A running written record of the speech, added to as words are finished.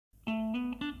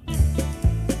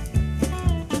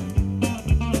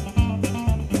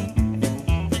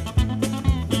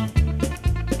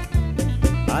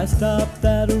stopped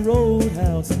at a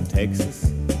roadhouse in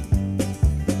Texas,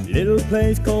 little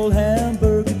place called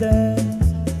Hamburger Dance.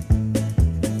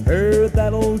 Heard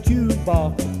that old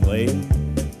jukebox play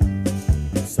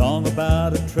a song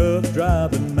about a truck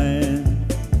driving man.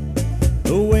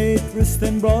 The waitress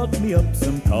then brought me up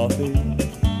some coffee.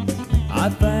 I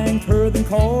thanked her, then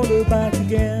called her back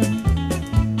again.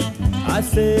 I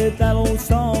said that old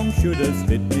song sure does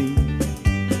fit me,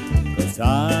 'cause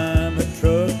I'm a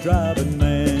truck driving man.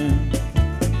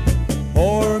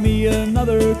 Pour me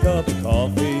another cup of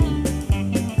coffee,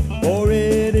 for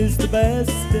it is the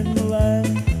best in the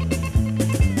land.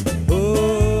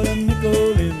 Put a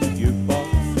nickel in the jukebox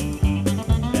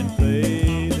and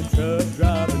play the truck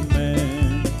driving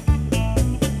man.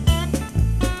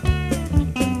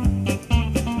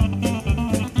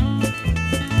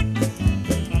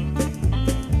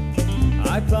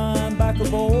 I climbed back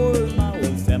aboard my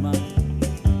old semi,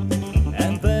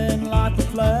 and then like a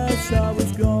flash I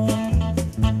was gone.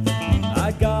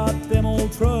 I got them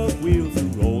old truck wheels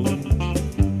a-rolling.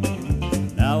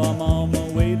 Now I'm on my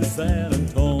way to San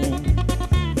Antone.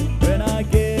 When I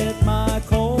get my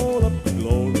call up to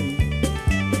glory,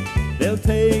 they'll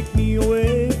take me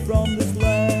away from this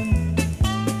land.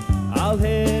 I'll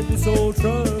head this old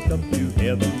truck up to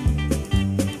heaven.